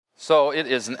So it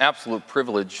is an absolute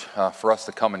privilege for us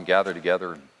to come and gather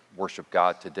together and worship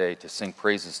God today, to sing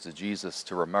praises to Jesus,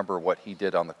 to remember what he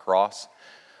did on the cross.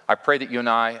 I pray that you and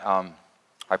I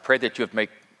pray that you'd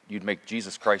make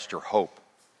Jesus Christ your hope.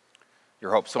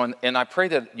 Your hope. So, and I pray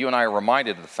that you and I are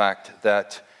reminded of the fact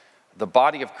that the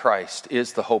body of Christ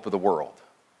is the hope of the world.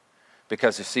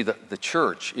 Because you see, the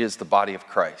church is the body of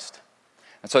Christ.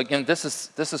 And so again, this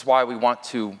is why we want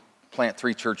to plant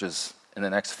 3 churches in the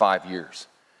next 5 years.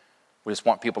 We just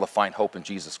want people to find hope in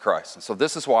Jesus Christ. And so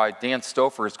this is why Dan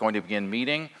Stouffer is going to begin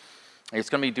meeting. He's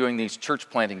going to be doing these church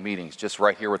planting meetings just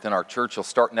right here within our church. He'll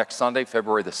start next Sunday,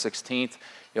 February the 16th.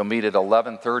 He'll meet at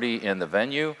 11:30 in the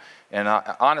venue. And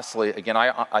honestly, again,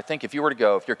 I think if you were to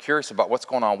go, if you're curious about what's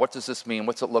going on, what does this mean,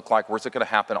 what's it look like, where's it going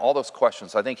to happen, all those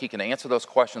questions, I think he can answer those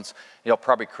questions. He'll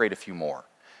probably create a few more.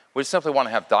 We just simply want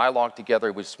to have dialogue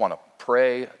together. We just want to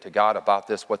pray to God about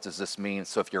this. What does this mean?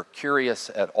 So if you're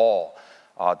curious at all,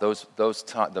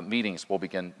 the meetings will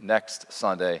begin next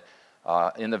Sunday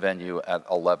in the venue at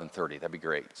 11:30. That'd be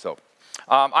great. So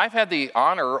I've had the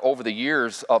honor over the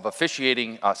years of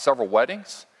officiating several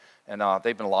weddings, and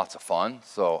they've been lots of fun.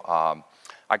 So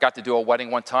I got to do a wedding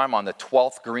one time on the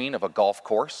 12th green of a golf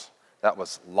course. That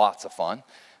was lots of fun.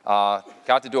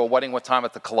 Got to do a wedding one time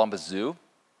at the Columbus Zoo.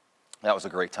 That was a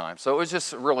great time. So it was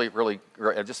just really, really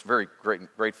great. Just very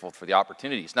grateful for the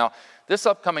opportunities. Now, this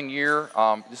upcoming year,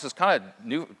 this is kind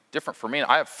of different for me.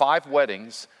 I have 5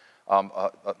 weddings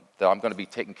that I'm going to be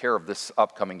taking care of this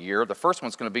upcoming year. The first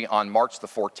one's going to be on March the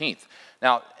 14th.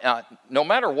 Now, no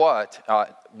matter what,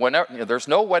 there's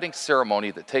no wedding ceremony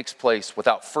that takes place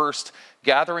without first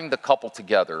gathering the couple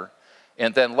together,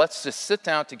 and then let's just sit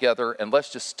down together and let's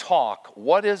just talk.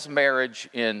 What is marriage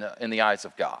in the eyes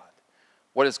of God?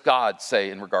 What does God say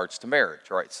in regards to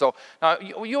marriage? All right, so now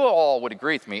you all would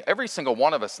agree with me. Every single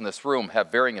one of us in this room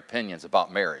have varying opinions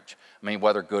about marriage. I mean,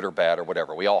 whether good or bad or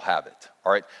whatever, we all have it.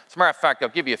 All right, as a matter of fact, I'll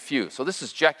give you a few. So this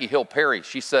is Jackie Hill Perry.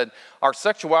 She said, "Our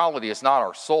sexuality is not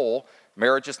our soul.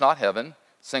 Marriage is not heaven.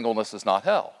 Singleness is not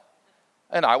hell."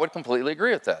 And I would completely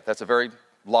agree with that. That's a very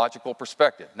logical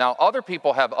perspective. Now, other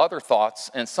people have other thoughts,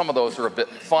 and some of those are a bit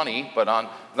funny, but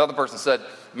another person said,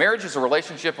 marriage is a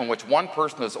relationship in which one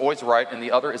person is always right and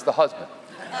the other is the husband.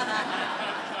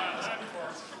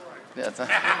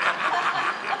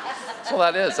 So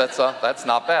that's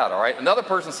not bad, all right? Another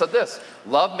person said this,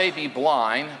 love may be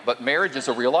blind, but marriage is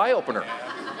a real eye-opener.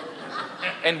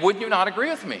 And would you not agree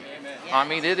with me? I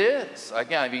mean, it is.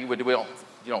 Again, you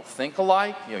don't think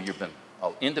alike, you've been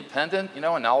independent, and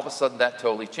now all of a sudden that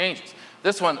totally changes.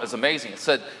 This one is amazing. It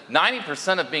said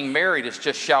 90% of being married is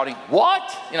just shouting, what?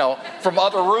 From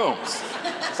other rooms.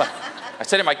 It's like, I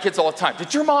say to my kids all the time,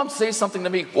 did your mom say something to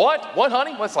me? What? What,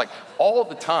 honey? Well, it's like all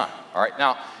the time. All right.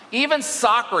 Now, even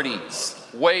Socrates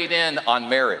weighed in on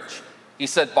marriage. He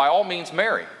said, by all means,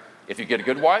 marry. If you get a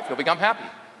good wife, you'll become happy.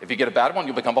 If you get a bad one,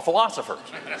 you'll become a philosopher.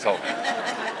 So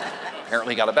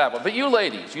apparently he got a bad one. But you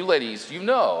ladies, you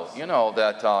know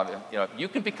that you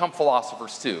can become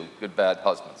philosophers too, good, bad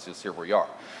husbands. Just here we are.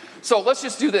 So let's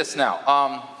just do this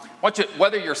now.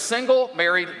 Whether you're single,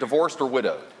 married, divorced, or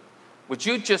widowed, would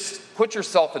you just put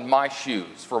yourself in my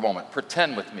shoes for a moment?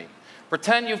 Pretend with me.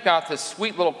 Pretend you've got this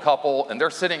sweet little couple and they're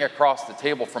sitting across the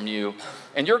table from you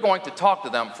and you're going to talk to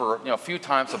them for a few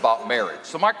times about marriage.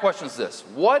 So my question is this,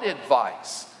 what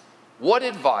advice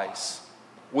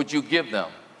would you give them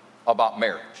about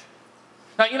marriage?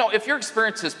 Now, if your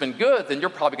experience has been good, then you're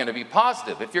probably going to be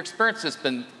positive. If your experience has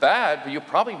been bad, you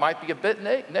probably might be a bit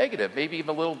negative, maybe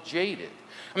even a little jaded.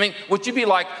 I mean, would you be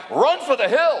like, run for the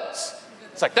hills?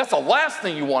 It's like, that's the last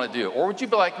thing you want to do. Or would you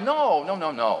be like, no.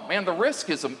 Man, the risk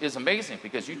is amazing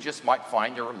because you just might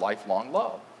find your lifelong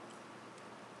love.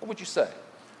 What would you say?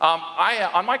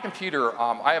 On my computer,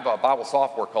 I have a Bible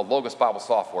software called Logos Bible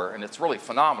Software, and it's really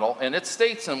phenomenal. And it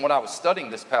states in what I was studying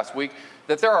this past week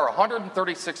that there are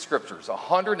 136 scriptures,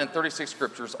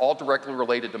 all directly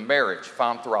related to marriage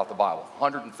found throughout the Bible.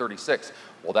 136.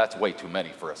 Well, that's way too many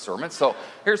for a sermon. So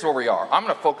here's where we are. I'm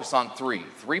going to focus on three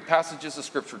passages of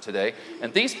Scripture today.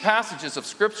 And these passages of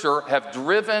Scripture have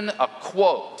driven a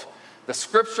quote. The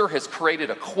Scripture has created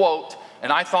a quote.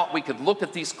 And I thought we could look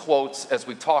at these quotes as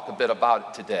we talk a bit about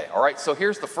it today. All right, so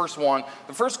here's the first one.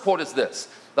 The first quote is this.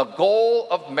 The goal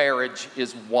of marriage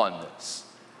is oneness.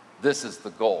 This is the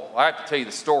goal. I have to tell you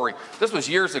the story. This was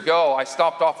years ago. I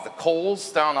stopped off at the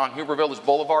Kohl's down on Huber Village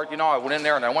Boulevard. I went in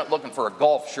there and I went looking for a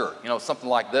golf shirt. Something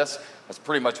like this. That's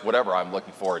pretty much whatever I'm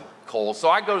looking for in Kohl's. So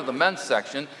I go to the men's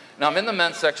section. And I'm in the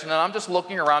men's section, and I'm just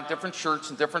looking around different shirts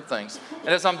and different things. And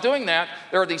as I'm doing that,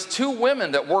 there are these 2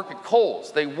 women that work at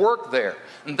Kohl's. They work there,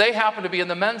 and they happen to be in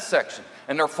the men's section.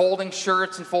 and they're folding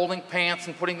shirts and folding pants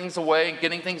and putting things away and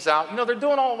getting things out. You know, they're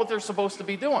doing all what they're supposed to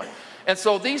be doing. And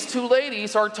so these two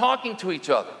ladies are talking to each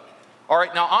other. All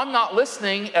right, now I'm not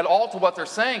listening at all to what they're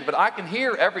saying, but I can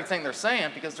hear everything they're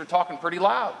saying because they're talking pretty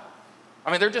loud.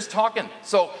 I mean, they're just talking.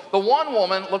 So the one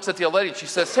woman looks at the other lady and she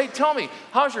says, hey, tell me,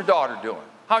 how's your daughter doing?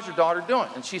 How's your daughter doing?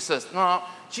 And she says, no,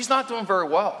 she's not doing very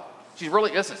well. She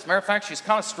really isn't. As a matter of fact, she's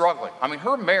kind of struggling. I mean,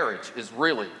 her marriage is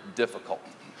really difficult.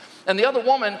 And the other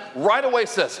woman right away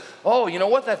says, oh, you know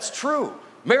what? That's true.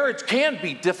 Marriage can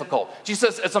be difficult. She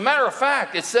says, as a matter of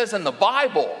fact, it says in the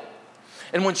Bible.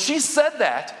 And when she said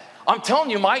that, I'm telling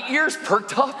you, my ears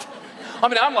perked up. I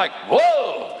mean, I'm like,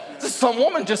 whoa. Some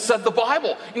woman just said the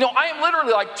Bible. You know, I am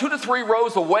literally like 2 to 3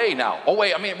 rows away now. Oh,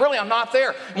 wait, I mean, really, I'm not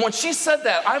there. And when she said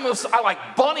that, I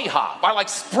like bunny hop. I like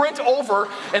sprint over,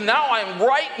 and now I'm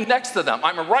right next to them.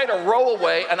 I'm right a row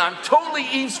away, and I'm totally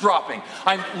eavesdropping.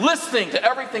 I'm listening to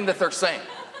everything that they're saying.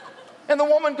 And the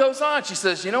woman goes on. She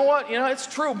says, you know what? You know, it's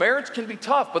true. Marriage can be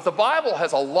tough, but the Bible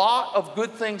has a lot of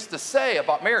good things to say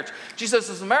about marriage. She says,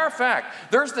 as a matter of fact,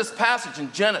 there's this passage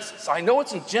in Genesis. I know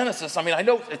it's in Genesis. I mean, I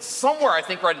know it's somewhere, I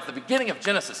think, right at the beginning of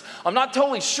Genesis. I'm not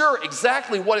totally sure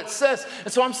exactly what it says.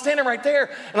 And so I'm standing right there,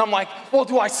 and I'm like, well,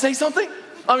 do I say something?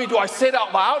 I mean, do I say it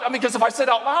out loud? I mean, because if I say it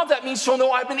out loud, that means she'll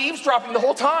know I've been eavesdropping the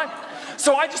whole time.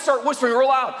 So I just start whispering real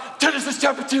loud, Genesis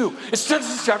chapter 2. It's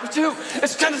Genesis chapter 2.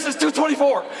 It's Genesis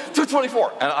 2:24.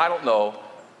 2:24. And I don't know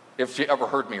if she ever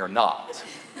heard me or not.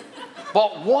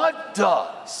 But what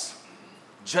does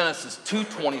Genesis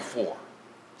 2:24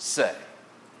 say?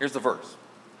 Here's the verse.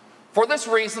 For this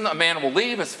reason, a man will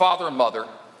leave his father and mother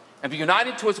and be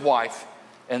united to his wife,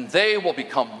 and they will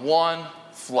become one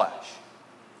flesh.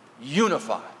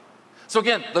 Unified. So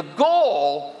again, the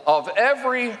goal of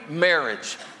every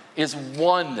marriage is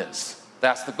oneness.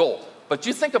 That's the goal. But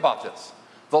you think about this.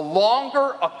 The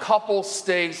longer a couple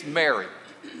stays married,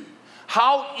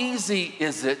 how easy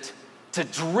is it to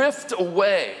drift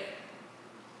away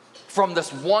from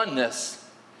this oneness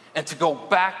and to go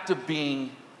back to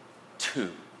being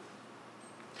two?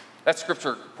 That's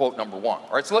scripture quote number 1. All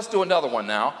right, so let's do another one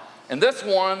now. And this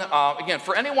one, again,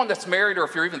 for anyone that's married or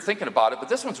if you're even thinking about it, but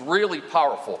this one's really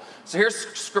powerful. So here's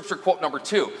scripture quote number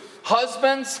 2.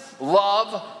 Husbands,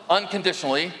 love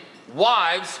unconditionally.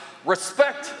 Wives,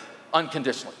 respect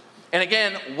unconditionally. And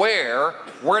again, where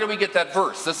do we get that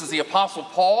verse? This is the Apostle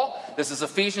Paul. This is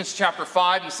Ephesians chapter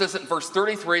 5. He says it in verse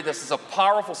 33. This is a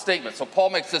powerful statement. So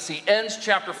Paul makes this. He ends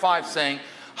chapter 5 saying,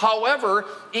 however,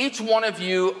 each one of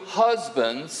you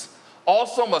husbands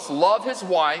also must love his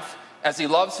wife as he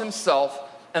loves himself,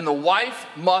 and the wife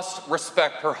must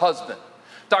respect her husband.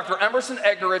 Dr. Emerson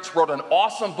Eggerichs wrote an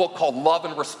awesome book called Love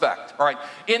and Respect. All right.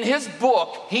 In his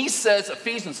book, he says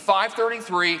Ephesians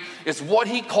 5:33 is what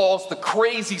he calls the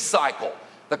crazy cycle.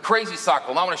 The crazy cycle.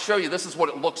 And I want to show you, this is what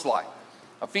it looks like.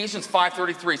 Ephesians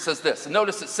 5:33 says this. And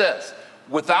notice it says,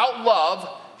 without love,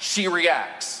 she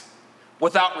reacts.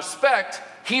 Without respect,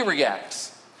 he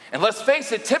reacts. And let's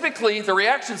face it, typically the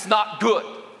reaction's not good.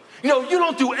 You know, you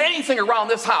don't do anything around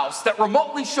this house that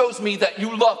remotely shows me that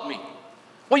you love me.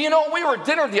 Well, you know, we were at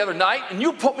dinner the other night and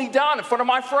you put me down in front of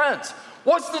my friends.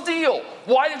 What's the deal?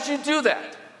 Why did you do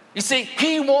that? You see,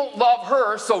 he won't love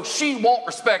her, so she won't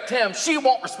respect him. She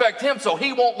won't respect him, so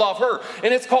he won't love her.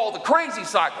 And it's called the crazy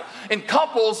cycle. And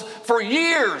couples for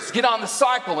years get on the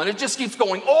cycle, and it just keeps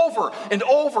going over and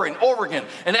over and over again.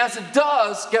 And as it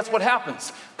does, guess what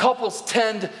happens? Couples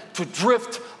tend to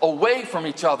drift away from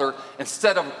each other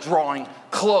instead of drawing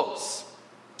close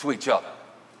to each other.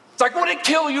 It's like, would it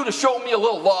kill you to show me a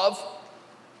little love?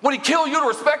 Would it kill you to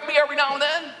respect me every now and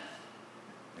then?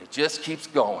 It just keeps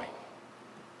going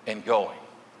and going.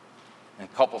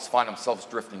 And couples find themselves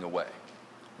drifting away.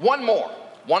 One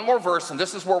more verse, and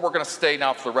this is where we're going to stay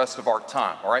now for the rest of our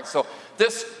time. All right, so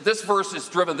this verse is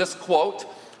driven, this quote.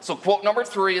 So quote number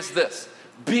 3 is this: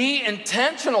 be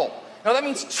intentional. Now that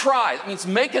means try. That means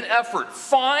make an effort.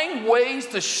 Find ways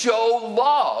to show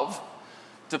love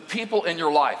to people in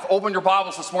your life. Open your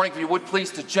Bibles this morning, if you would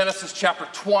please, to Genesis chapter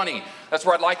 20. That's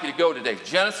where I'd like you to go today.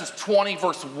 Genesis 20,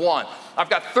 verse 1. I've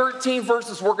got 13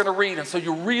 verses we're going to read, and so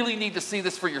you really need to see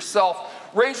this for yourself.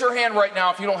 Raise your hand right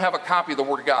now if you don't have a copy of the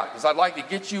Word of God, because I'd like to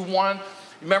get you one.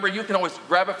 Remember, you can always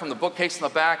grab it from the bookcase in the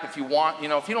back if you want. You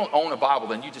know, if you don't own a Bible,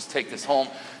 then you just take this home.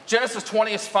 Genesis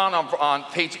 20 is found on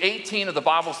page 18 of the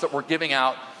Bibles that we're giving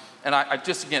out. And I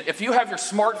just, again, if you have your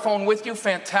smartphone with you,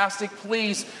 fantastic.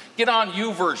 Please get on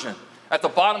YouVersion. At the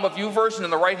bottom of YouVersion in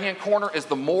the right-hand corner is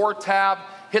the More tab.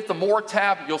 Hit the More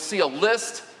tab. You'll see a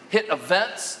list. Hit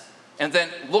Events. And then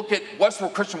look at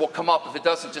Westboro Christian will come up. If it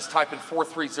doesn't, just type in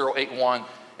 43081.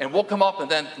 And we'll come up.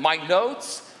 And then my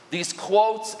notes, These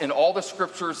quotes in all the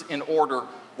scriptures in order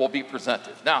will be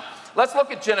presented. Now, let's look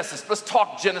at Genesis. Let's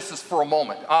talk Genesis for a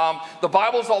moment. The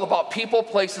Bible is all about people,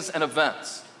 places, and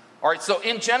events. All right, so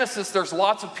in Genesis, there's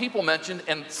lots of people mentioned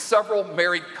and several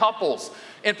married couples.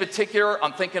 In particular,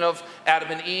 I'm thinking of Adam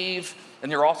and Eve,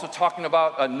 and you're also talking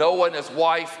about Noah and his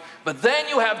wife. But then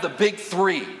you have the big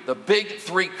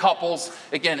three couples.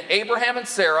 Again, Abraham and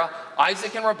Sarah,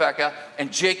 Isaac and Rebekah,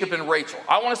 and Jacob and Rachel.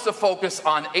 I want us to focus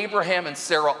on Abraham and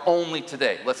Sarah only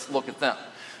today. Let's look at them.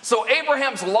 So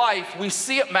Abraham's life, we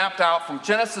see it mapped out from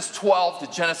Genesis 12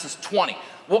 to Genesis 20.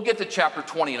 We'll get to chapter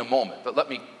 20 in a moment, but let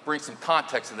me bring some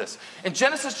context to this. In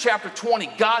Genesis chapter 20,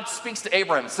 God speaks to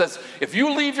Abraham and says, if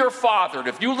you leave your father, and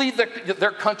if you leave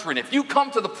their country, and if you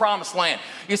come to the promised land,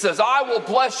 he says, I will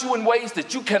bless you in ways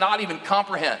that you cannot even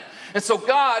comprehend. And so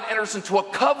God enters into a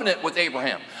covenant with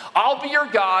Abraham. I'll be your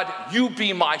God, you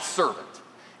be my servant.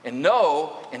 And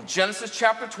know, in Genesis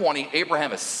chapter 20,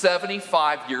 Abraham is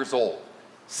 75 years old.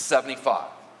 75.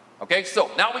 Okay, so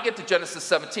now we get to Genesis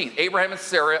 17. Abraham and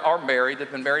Sarah are married.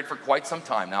 They've been married for quite some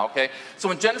time now, okay?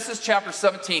 So in Genesis chapter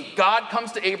 17, God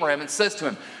comes to Abraham and says to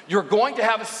him, you're going to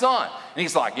have a son. And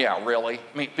he's like, yeah, really?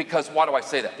 I mean, because, why do I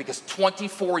say that? Because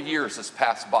 24 years has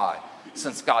passed by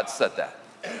since God said that.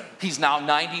 He's now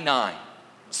 99.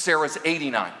 Sarah's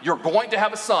 89. You're going to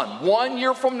have a son. 1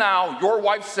 year from now, your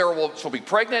wife Sarah she'll be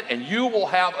pregnant and you will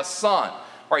have a son.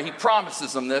 All right, he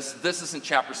promises them this. This is in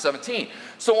chapter 17.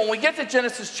 So when we get to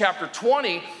Genesis chapter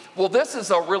 20, well, this is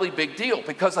a really big deal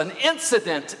because an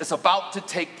incident is about to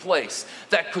take place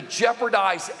that could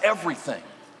jeopardize everything.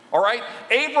 All right?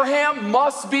 Abraham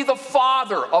must be the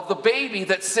father of the baby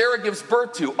that Sarah gives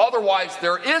birth to. Otherwise,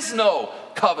 there is no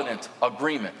covenant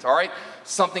agreement. All right?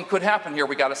 Something could happen here.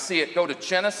 We got to see it. Go to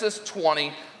Genesis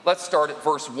 20. Let's start at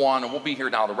verse 1, and we'll be here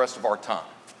now the rest of our time.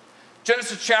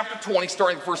 Genesis chapter 20,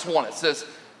 starting at verse 1, it says,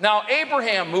 now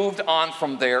Abraham moved on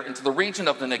from there into the region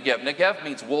of the Negev. Negev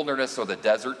means wilderness or the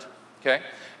desert, okay?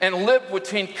 And lived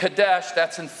between Kadesh,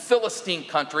 that's in Philistine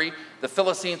country. The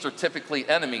Philistines are typically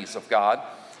enemies of God.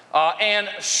 And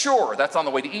Shur, that's on the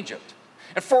way to Egypt.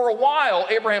 And for a while,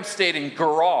 Abraham stayed in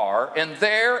Gerar, and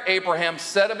there Abraham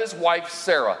said of his wife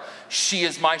Sarah, she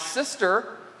is my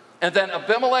sister. And then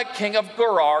Abimelech, king of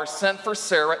Gerar, sent for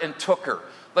Sarah and took her.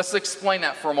 Let's explain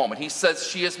that for a moment. He says,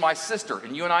 she is my sister,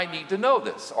 and you and I need to know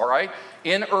this, all right?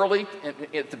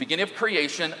 At the beginning of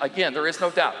creation, again, there is no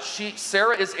doubt.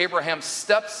 Sarah is Abraham's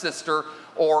stepsister,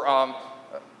 or,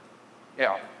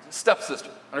 stepsister.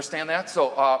 Understand that?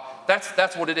 So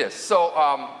that's what it is. So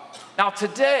now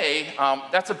today,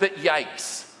 that's a bit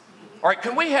yikes. All right,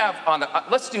 can we have,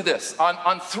 let's do this.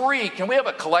 On 3, can we have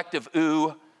a collective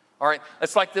ooh? All right,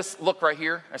 it's like this look right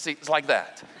here. I see, it's like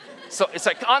that. So it's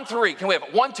like on 3, can we have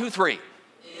it? 1, 2, 3.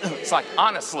 It's like,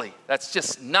 honestly, that's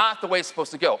just not the way it's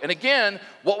supposed to go. And again,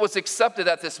 what was accepted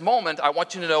at this moment, I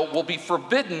want you to know, will be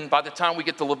forbidden by the time we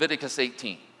get to Leviticus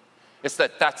 18. It's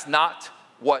that's not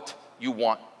what you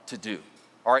want to do.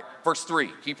 All right, verse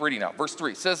 3, keep reading now. Verse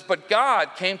 3 says, but God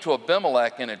came to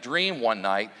Abimelech in a dream one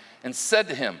night and said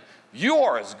to him, you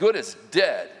are as good as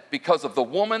dead because of the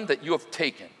woman that you have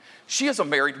taken. She is a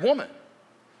married woman.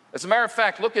 As a matter of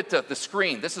fact, look at the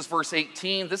screen. This is verse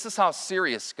 18. This is how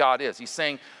serious God is. He's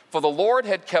saying, for the Lord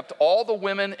had kept all the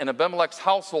women in Abimelech's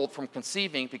household from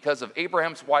conceiving because of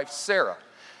Abraham's wife Sarah.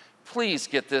 Please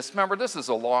get this. Remember, this is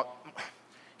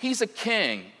he's a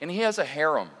king and he has a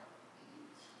harem.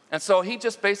 And so he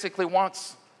just basically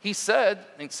he said,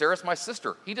 and Sarah's my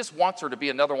sister, he just wants her to be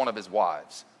another one of his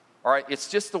wives. All right, it's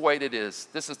just the way it is.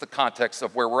 This is the context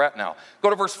of where we're at now. Go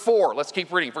to verse 4. Let's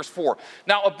keep reading. Verse 4.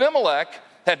 Now Abimelech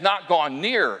had not gone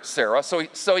near Sarah,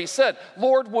 so he said,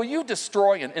 Lord, will you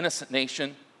destroy an innocent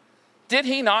nation? Did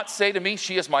he not say to me,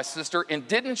 she is my sister, and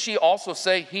didn't she also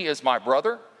say, he is my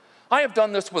brother? I have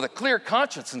done this with a clear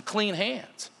conscience and clean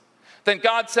hands. Then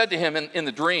God said to him in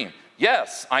the dream,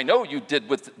 yes, I know you did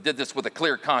this with a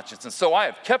clear conscience, and so I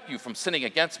have kept you from sinning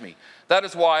against me. That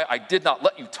is why I did not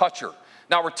let you touch her.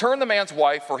 Now return the man's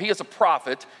wife, for he is a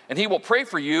prophet, and he will pray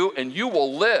for you, and you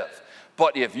will live.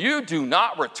 But if you do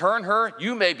not return her,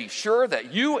 you may be sure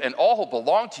that you and all who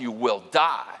belong to you will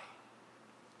die.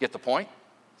 Get the point?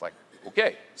 It's like,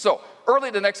 okay. So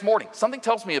early the next morning, something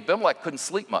tells me Abimelech couldn't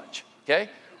sleep much, okay?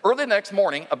 Early the next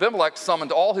morning, Abimelech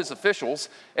summoned all his officials,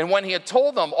 and when he had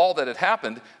told them all that had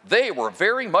happened, they were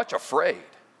very much afraid.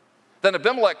 Then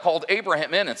Abimelech called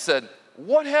Abraham in and said,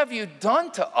 what have you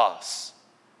done to us?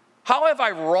 How have I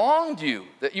wronged you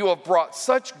that you have brought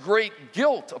such great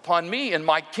guilt upon me and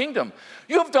my kingdom?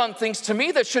 You have done things to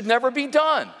me that should never be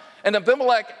done. And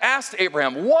Abimelech asked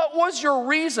Abraham, what was your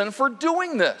reason for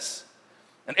doing this?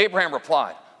 And Abraham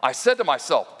replied, I said to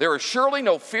myself, there is surely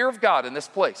no fear of God in this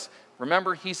place.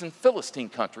 Remember, he's in Philistine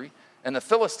country, and the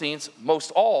Philistines,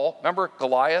 most all, remember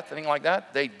Goliath, anything like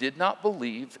that? They did not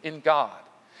believe in God.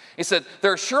 He said,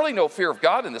 there is surely no fear of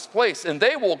God in this place, and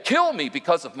they will kill me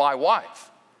because of my wife.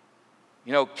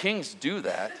 You know, kings do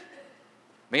that.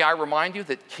 May I remind you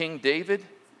that King David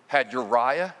had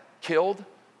Uriah killed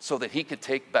so that he could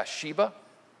take Bathsheba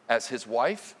as his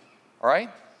wife, all right?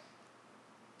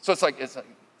 So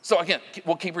so again,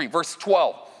 we'll keep reading. Verse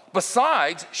 12.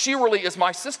 Besides, she really is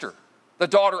my sister, the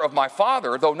daughter of my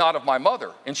father, though not of my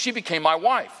mother, and she became my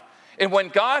wife. And when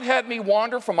God had me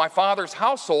wander from my father's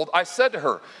household, I said to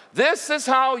her, this is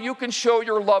how you can show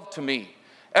your love to me.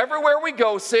 Everywhere we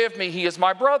go, say of me, he is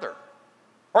my brother.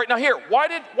 All right, now here, why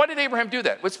did Abraham do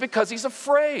that? It's because he's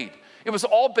afraid. It was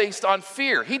all based on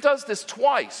fear. He does this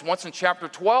twice, once in chapter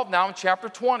 12, now in chapter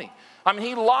 20. I mean,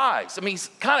 he lies. I mean,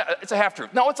 it's a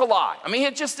half-truth. No, it's a lie. I mean,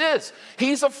 it just is.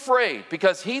 He's afraid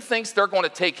because he thinks they're going to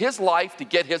take his life to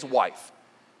get his wife.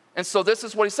 And so this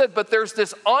is what he said. But there's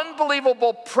this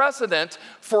unbelievable precedent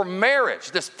for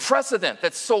marriage, this precedent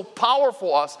that's so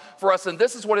powerful for us, and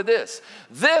this is what it is.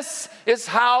 This is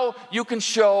how you can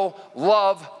show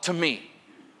love to me.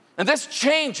 And this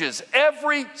changes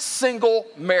every single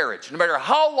marriage, no matter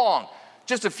how long,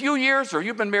 just a few years, or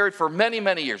you've been married for many,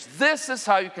 many years. This is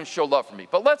how you can show love for me.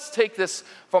 But let's take this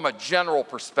from a general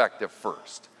perspective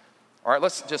first. All right,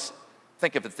 let's just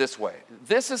think of it this way.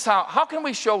 This is how can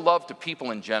we show love to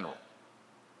people in general?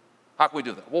 How can we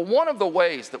do that? Well, one of the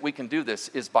ways that we can do this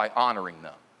is by honoring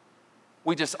them.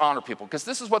 We just honor people, because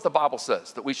this is what the Bible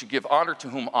says, that we should give honor to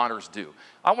whom honors due.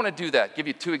 I want to do that, give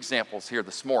you two examples here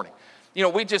this morning. You know,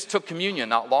 we just took communion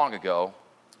not long ago.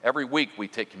 Every week we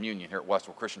take communion here at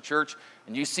Westwell Christian Church,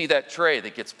 and you see that tray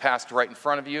that gets passed right in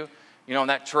front of you. You know, and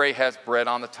that tray has bread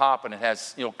on the top, and it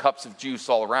has, you know, cups of juice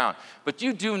all around. But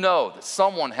you do know that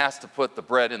someone has to put the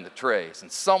bread in the trays,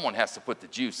 and someone has to put the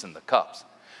juice in the cups.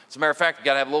 As a matter of fact, you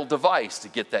got to have a little device to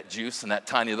get that juice in that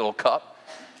tiny little cup.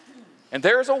 And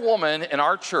there's a woman in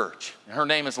our church, and her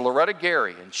name is Loretta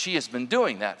Gary, and she has been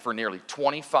doing that for nearly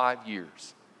 25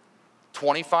 years.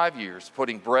 25 years,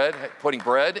 putting bread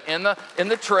in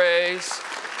the trays,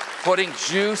 putting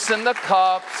juice in the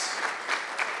cups.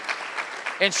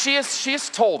 And she has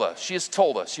told us,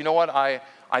 you know what, I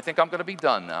think I'm going to be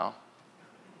done now.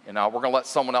 And now we're going to let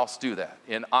someone else do that.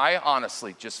 And I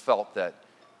honestly just felt that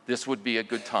this would be a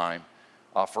good time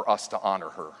for us to honor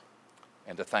her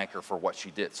and to thank her for what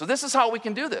she did. So this is how we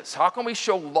can do this. How can we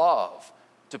show love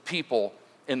to people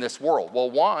in this world?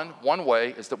 Well, one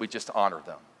way is that we just honor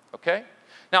them. Okay?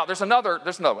 Now, there's another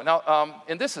one. Now,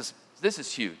 and this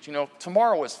is huge. You know,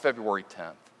 tomorrow is February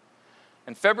 10th.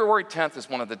 And February 10th is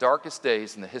one of the darkest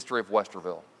days in the history of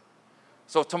Westerville.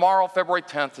 So tomorrow, February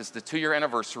 10th, is the 2-year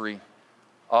anniversary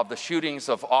of the shootings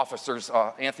of officers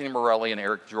Anthony Morelli and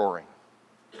Eric Joring.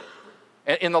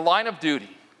 And in the line of duty,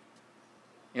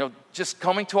 you know, just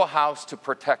coming to a house to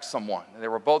protect someone. They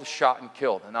were both shot and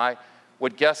killed. And I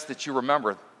would guess that you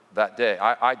remember that day.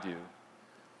 I do.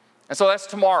 And so that's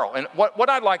tomorrow. And what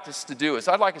I'd like us to do is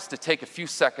I'd like us to take a few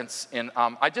seconds, and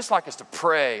I'd just like us to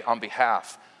pray on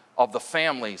behalf of the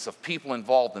families of people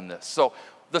involved in this. So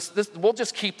this we'll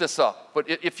just keep this up. But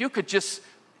if you could just,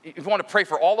 if you want to pray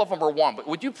for all of them or one, but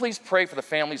would you please pray for the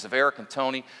families of Eric and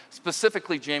Tony,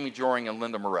 specifically Jamie Joring and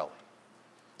Linda Morelli,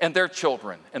 and their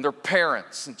children and their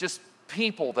parents and just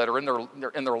people that are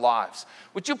in their lives.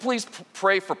 Would you please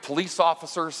pray for police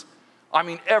officers? I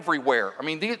mean, everywhere. I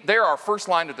mean, they're our first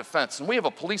line of defense. And we have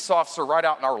a police officer right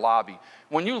out in our lobby.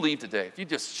 When you leave today, if you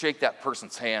just shake that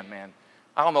person's hand, man,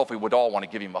 I don't know if we would all want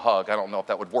to give him a hug. I don't know if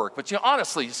that would work. But, you know,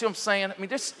 honestly, you see what I'm saying? I mean,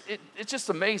 it's just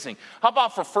amazing. How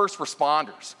about for first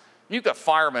responders? You've got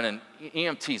firemen and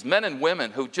EMTs, men and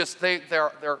women who just,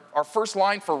 they're our first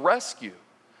line for rescue.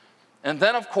 And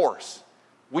then, of course,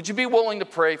 would you be willing to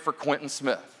pray for Quentin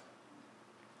Smith?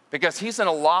 Because he's in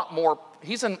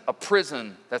a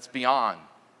prison that's beyond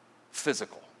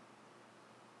physical.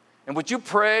 And would you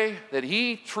pray that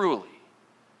he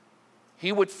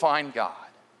would find God,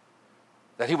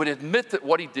 that he would admit that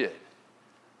what he did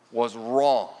was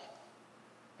wrong,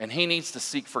 and he needs to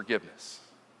seek forgiveness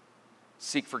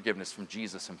from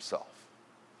Jesus himself.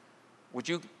 Would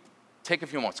you take a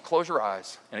few moments, close your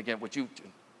eyes, and again, would you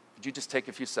just take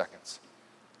a few seconds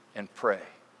and pray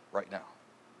right now?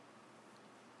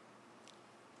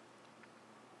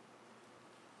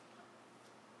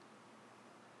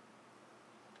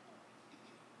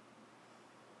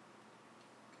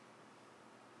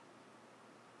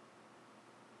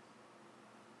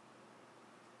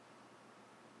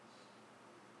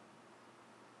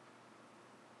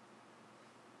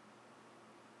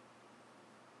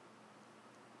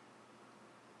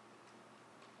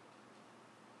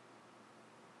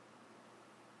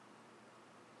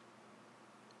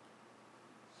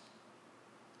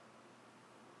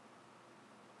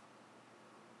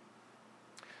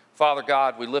 Father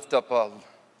God, we lift up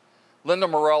Linda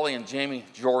Morelli and Jamie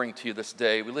Joring to you this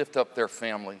day. We lift up their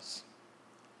families.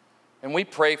 And we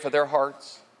pray for their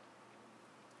hearts.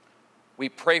 We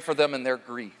pray for them in their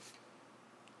grief.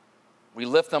 We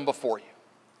lift them before you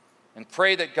and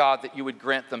pray that, God, that you would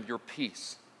grant them your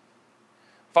peace.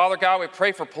 Father God, we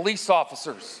pray for police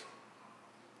officers.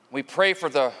 We pray for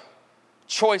the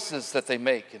choices that they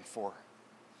make and for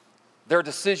their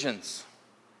decisions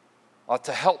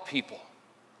to help people.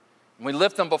 And we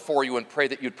lift them before you and pray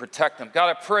that you'd protect them. God,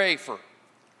 I pray for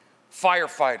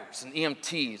firefighters and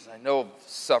EMTs. I know of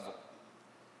several.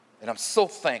 And I'm so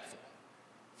thankful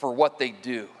for what they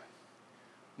do.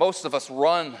 Most of us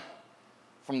run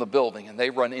from the building and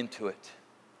they run into it.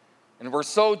 And we're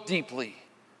so deeply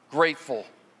grateful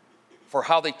for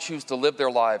how they choose to live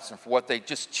their lives and for what they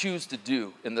just choose to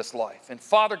do in this life. And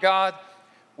Father God,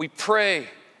 we pray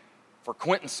for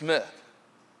Quentin Smith.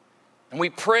 And we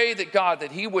pray that, God,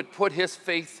 that he would put his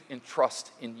faith and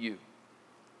trust in you.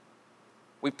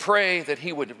 We pray that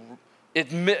he would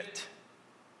admit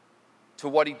to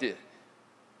what he did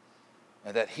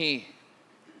and that he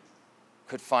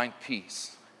could find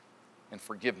peace and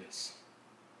forgiveness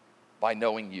by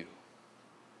knowing you.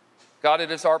 God,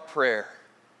 it is our prayer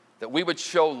that we would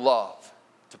show love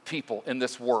to people in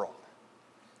this world.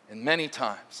 And many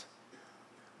times,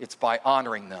 it's by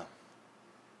honoring them.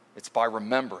 It's by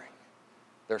remembering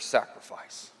their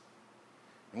sacrifice.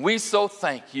 And we so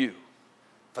thank you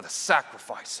for the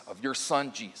sacrifice of your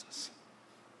son, Jesus,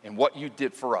 and what you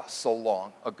did for us so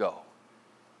long ago.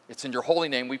 It's in your holy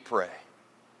name we pray.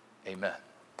 Amen.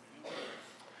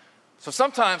 So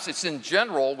sometimes it's in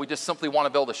general, we just simply want to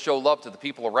be able to show love to the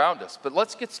people around us. But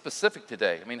let's get specific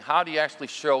today. I mean, how do you actually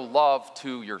show love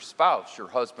to your spouse, your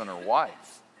husband or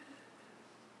wife?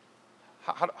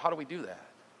 How do we do that?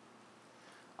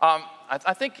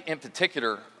 I think in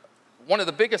particular, one of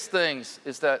the biggest things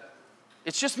is that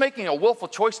it's just making a willful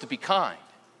choice to be kind.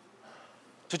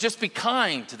 To just be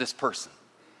kind to this person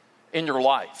in your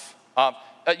life.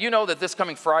 You know that this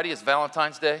coming Friday is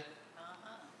Valentine's Day?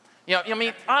 You know, I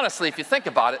mean, honestly, if you think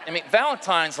about it, I mean,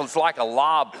 Valentine's is like a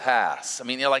lob pass. I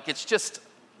mean, like it's just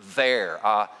there.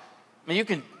 I mean,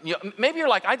 maybe you're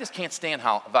like, I just can't stand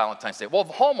Valentine's Day. Well,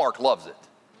 Hallmark loves it.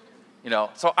 You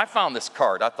know, so I found this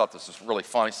card. I thought this was really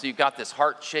funny. So you got this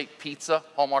heart-shaped pizza,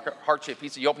 Hallmark heart-shaped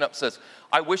pizza. You open it up, it says,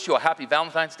 I wish you a happy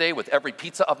Valentine's Day with every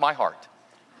pizza of my heart.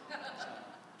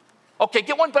 Okay,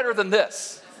 get one better than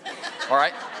this, all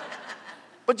right?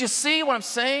 But you see what I'm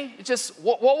saying? It's just,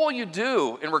 what will you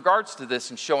do in regards to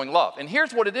this and showing love? And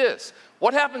here's what it is.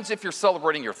 What happens if you're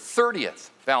celebrating your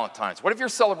 30th Valentine's? What if you're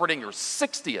celebrating your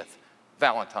 60th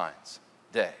Valentine's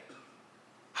Day?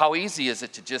 How easy is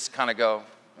it to just kind of go,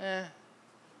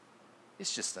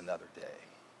 it's just another day.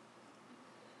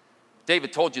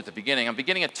 David told you at the beginning, I'm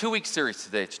beginning a 2-week series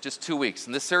today. It's just 2 weeks.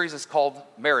 And this series is called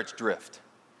Marriage Drift.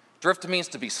 Drift means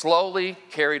to be slowly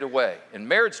carried away. And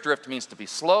marriage drift means to be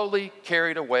slowly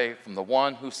carried away from the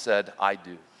one who said, I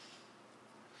do.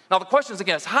 Now the question is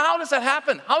again, how does that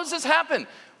happen? How does this happen?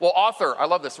 Well, author, I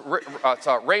love this, it's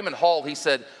Raymond Hall, he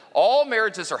said, all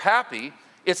marriages are happy.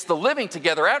 It's the living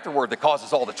together afterward that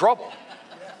causes all the trouble.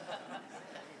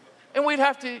 And we'd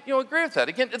have to, agree with that.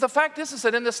 Again, the fact is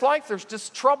that in this life, there's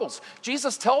just troubles.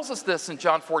 Jesus tells us this in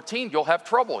John 14, you'll have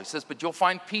trouble. He says, but you'll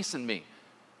find peace in me.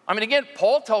 I mean, again,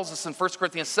 Paul tells us in 1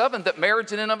 Corinthians 7 that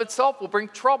marriage in and of itself will bring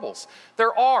troubles.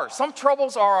 There are. Some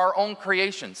troubles are our own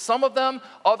creation. Some of them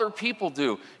other people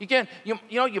do. Again,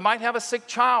 you might have a sick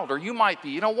child, or you might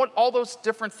be, all those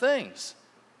different things.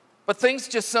 But things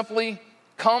just simply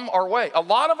come our way. A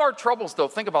lot of our troubles, though,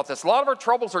 think about this, a lot of our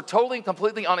troubles are totally and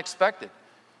completely unexpected.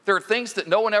 There are things that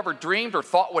no one ever dreamed or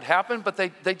thought would happen, but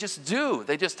they just do.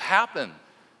 They just happen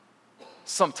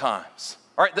sometimes.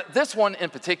 All right, this one in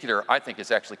particular, I think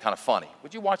is actually kind of funny.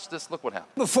 Would you watch this? Look what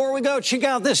happened. Before we go, check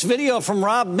out this video from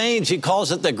Rob Maines. He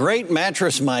calls it the Great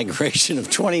Mattress Migration of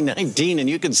 2019, and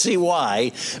you can see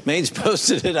why. Maines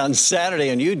posted it on Saturday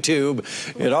on YouTube.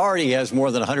 It already has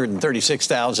more than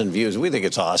 136,000 views. We think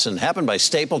it's awesome. Happened by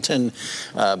Stapleton,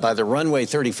 by the Runway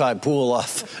 35 pool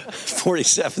off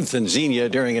 47th and Xenia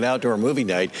during an outdoor movie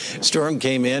night. Storm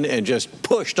came in and just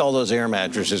pushed all those air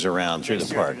mattresses around through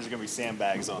the park. There's going to be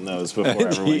sandbags on those before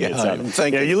everyone gets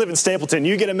out. You. You live in Stapleton,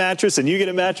 you get a mattress, and you get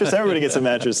a mattress. Everybody gets a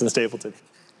mattress in Stapleton.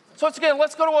 So again,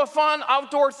 let's go to a fun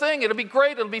outdoor thing. It'll be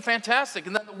great. It'll be fantastic.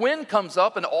 And then the wind comes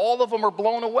up, and all of them are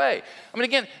blown away. I mean,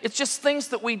 again, it's just things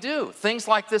that we do. Things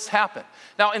like this happen.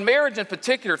 Now, in marriage in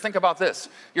particular, think about this.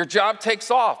 Your job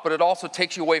takes off, but it also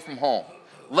takes you away from home.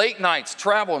 Late nights,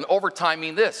 travel, and overtime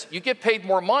mean this. You get paid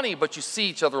more money, but you see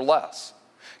each other less.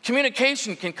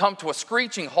 Communication can come to a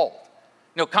screeching halt.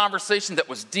 Conversation that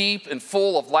was deep and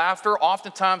full of laughter.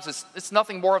 Oftentimes, it's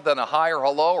nothing more than a hi or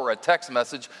hello or a text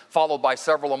message followed by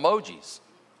several emojis.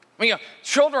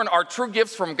 Children are true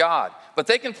gifts from God, but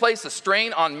they can place a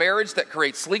strain on marriage that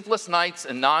creates sleepless nights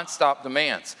and nonstop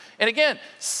demands. And again,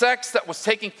 sex that was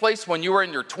taking place when you were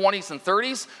in your 20s and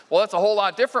 30s, well, that's a whole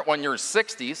lot different when you're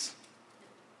 60s.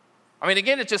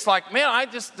 Again, it's just like, man,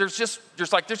 there's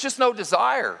just no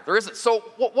desire. There isn't. So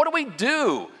what do we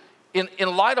do in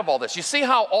light of all this? You see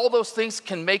how all those things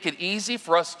can make it easy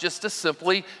for us just to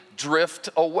simply drift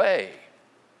away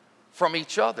from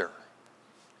each other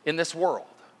in this world.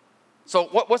 So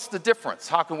what's the difference?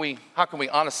 How can we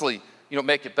honestly,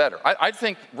 make it better? I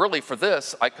think really for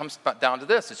this, it comes down to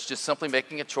this. It's just simply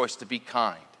making a choice to be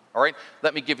kind. All right?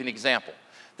 Let me give you an example.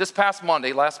 Last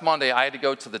Monday, I had to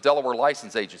go to the Delaware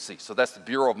License Agency. So that's the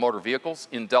Bureau of Motor Vehicles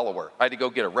in Delaware. I had to go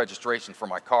get a registration for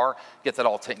my car, get that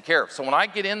all taken care of. So when I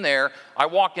get in there, I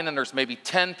walk in and there's maybe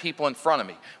 10 people in front of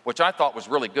me, which I thought was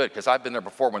really good because I've been there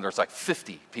before when there's like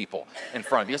 50 people in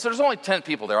front of me. So there's only 10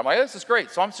 people there. I'm like, this is great.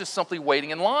 So I'm just simply waiting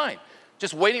in line.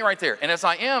 Just waiting right there. And as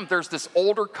I am, there's this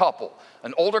older couple.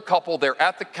 An older couple, they're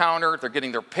at the counter, they're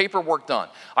getting their paperwork done.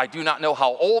 I do not know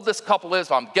how old this couple is,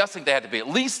 but I'm guessing they had to be at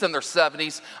least in their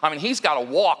 70s. He's got a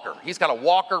walker. He's got a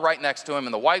walker right next to him,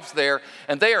 and the wife's there,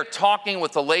 and they are talking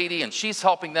with the lady, and she's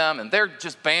helping them, and they're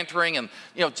just bantering, and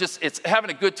it's having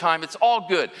a good time. It's all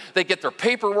good. They get their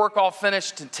paperwork all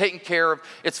finished and taken care of.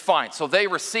 It's fine. So they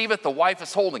receive it. The wife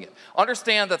is holding it.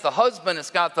 Understand that the husband has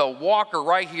got the walker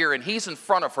right here, and he's in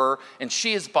front of her, and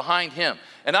she is behind him.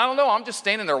 And I don't know, I'm just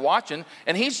standing there watching,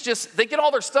 and they get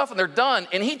all their stuff and they're done,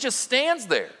 and he just stands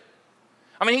there.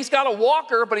 He's got a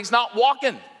walker, but he's not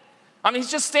walking. He's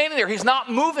just standing there. He's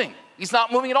not moving. He's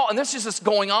not moving at all. And this is just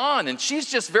going on, and she's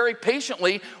just very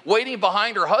patiently waiting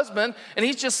behind her husband, and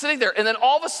he's just sitting there. And then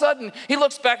all of a sudden, he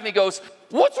looks back and he goes,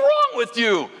 "What's wrong with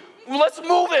you? Let's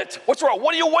move it. What's wrong?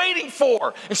 What are you waiting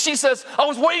for?" And she says, "I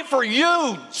was waiting for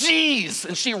you, jeez."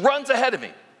 And she runs ahead of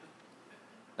me.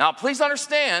 Now, please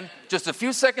understand, just a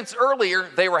few seconds earlier,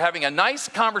 they were having a nice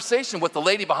conversation with the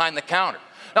lady behind the counter.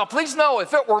 Now, please know,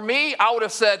 if it were me, I would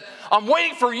have said, "I'm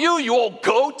waiting for you, you old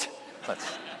goat."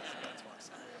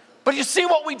 But you see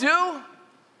what we do?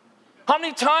 How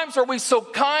many times are we so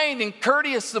kind and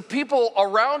courteous to people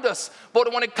around us,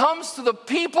 but when it comes to the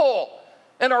people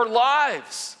in our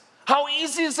lives, how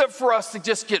easy is it for us to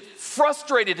just get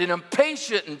frustrated and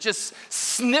impatient and just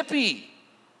snippy?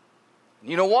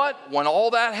 You know what? When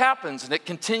all that happens, and it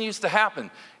continues to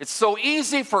happen, it's so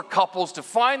easy for couples to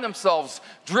find themselves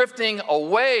drifting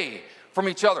away from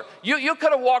each other. You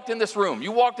could have walked in this room.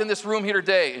 You walked in this room here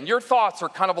today, and your thoughts are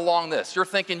kind of along this. You're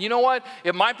thinking, you know what?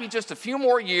 It might be just a few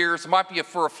more years. It might be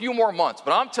for a few more months.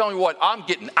 But I'm telling you what, I'm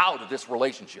getting out of this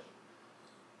relationship.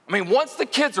 Once the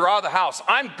kids are out of the house,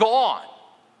 I'm gone.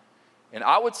 And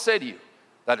I would say to you,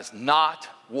 that is not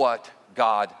what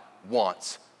God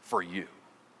wants for you.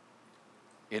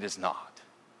 It is not.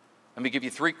 Let me give you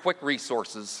 3 quick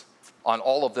resources on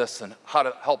all of this and how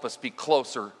to help us be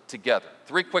closer together.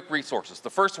 3 quick resources. The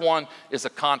first one is a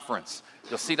conference.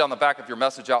 You'll see it on the back of your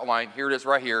message outline. Here it is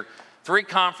right here. 3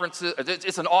 conferences.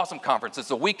 It's an awesome conference.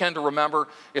 It's a weekend to remember.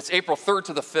 It's April 3rd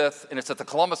to the 5th, and it's at the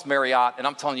Columbus Marriott. And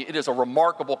I'm telling you, it is a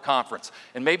remarkable conference.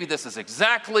 And maybe this is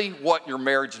exactly what your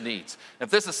marriage needs. If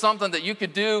this is something that you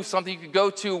could do, something you could go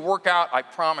to, work out, I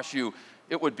promise you,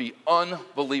 it would be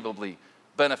unbelievably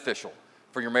beneficial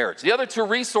for your marriage. The other 2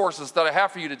 resources that I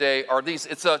have for you today are these.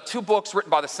 It's 2 books written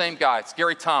by the same guy. It's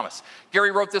Gary Thomas.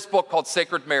 Gary wrote this book called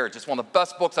Sacred Marriage. It's one of the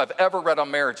best books I've ever read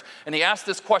on marriage. And he asked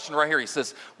this question right here. He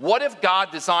says, what if God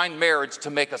designed marriage to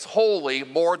make us holy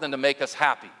more than to make us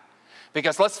happy?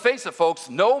 Because let's face it, folks,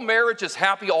 no marriage is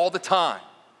happy all the time.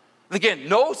 Again,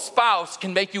 no spouse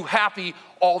can make you happy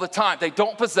all the time. They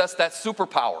don't possess that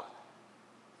superpower.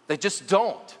 They just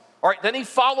don't. All right, then he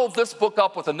followed this book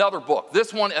up with another book.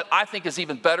 This one I think is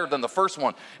even better than the first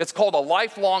one. It's called A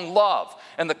Lifelong Love.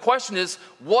 And the question is,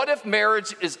 what if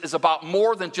marriage is about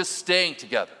more than just staying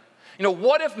together?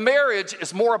 What if marriage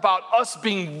is more about us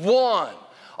being one?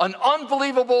 An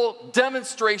unbelievable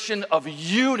demonstration of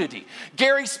unity.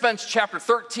 Gary spends chapter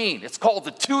 13. It's called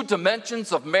The 2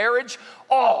 Dimensions of Marriage.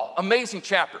 Oh, amazing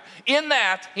chapter. In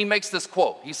that, he makes this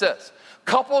quote. He says,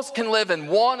 couples can live in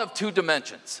one of 2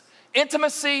 dimensions.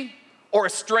 Intimacy or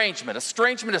estrangement.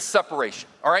 Estrangement is separation,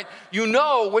 all right? You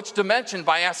know which dimension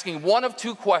by asking one of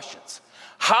 2 questions.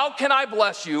 How can I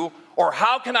bless you, or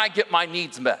how can I get my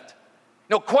needs met?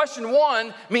 Question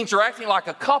 1 means you're acting like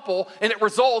a couple, and it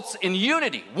results in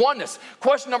unity, oneness.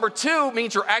 Question number 2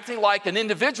 means you're acting like an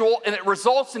individual, and it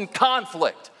results in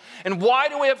conflict. And why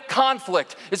do we have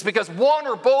conflict? It's because one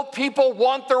or both people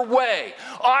want their way.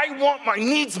 I want my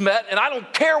needs met, and I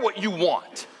don't care what you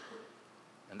want.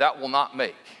 And that will not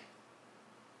make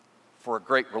for a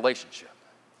great relationship.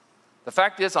 The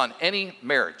fact is, on any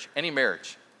marriage, I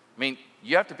mean,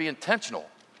 you have to be intentional.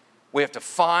 We have to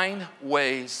find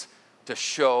ways to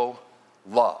show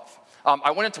love.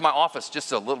 I went into my office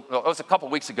it was a couple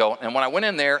weeks ago, and when I went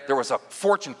in there was a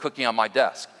fortune cookie on my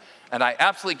desk. And I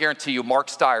absolutely guarantee you Mark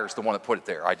Steyer's the one that put it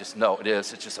there. I just know it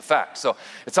is. It's just a fact. So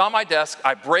it's on my desk.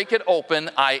 I break it open.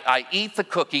 I eat the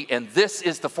cookie, and this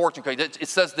is the fortune cookie. It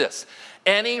says this: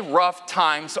 any rough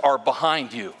times are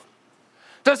behind you.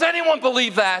 Does anyone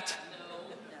believe that?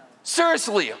 No.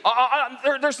 Seriously,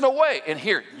 there's no way. And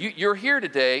here, you're here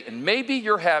today, and maybe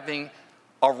you're having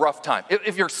a rough time.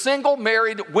 If you're single,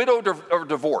 married, widowed, or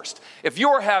divorced, if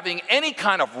you're having any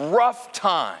kind of rough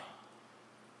time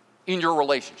in your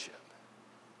relationship,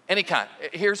 any kind,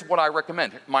 here's what I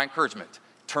recommend, my encouragement: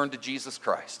 turn to Jesus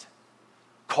Christ.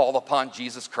 Call upon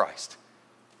Jesus Christ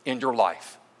in your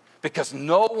life, because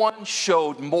no one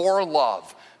showed more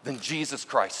love than Jesus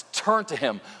Christ. Turn to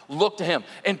him, look to him,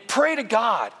 and pray to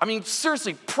God. I mean,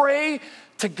 seriously, pray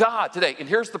to God today. And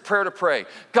here's the prayer to pray: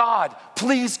 God,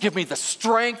 please give me the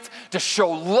strength to show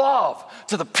love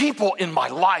to the people in my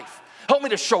life. Help me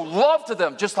to show love to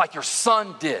them just like your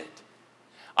son did.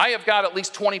 I have got at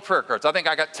least 20 prayer cards. I think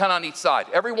I got 10 on each side.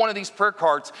 Every one of these prayer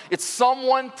cards, it's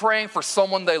someone praying for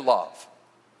someone they love.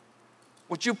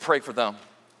 Would you pray for them?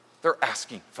 They're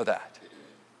asking for that.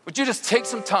 Would you just take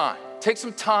some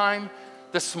time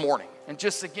this morning and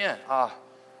just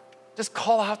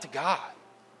call out to God.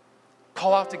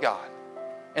 Call out to God.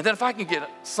 And then if I can get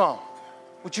some,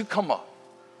 would you come up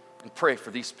and pray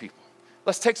for these people?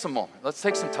 Let's take some moment. Let's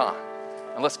take some time,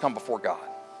 and let's come before God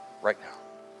right now.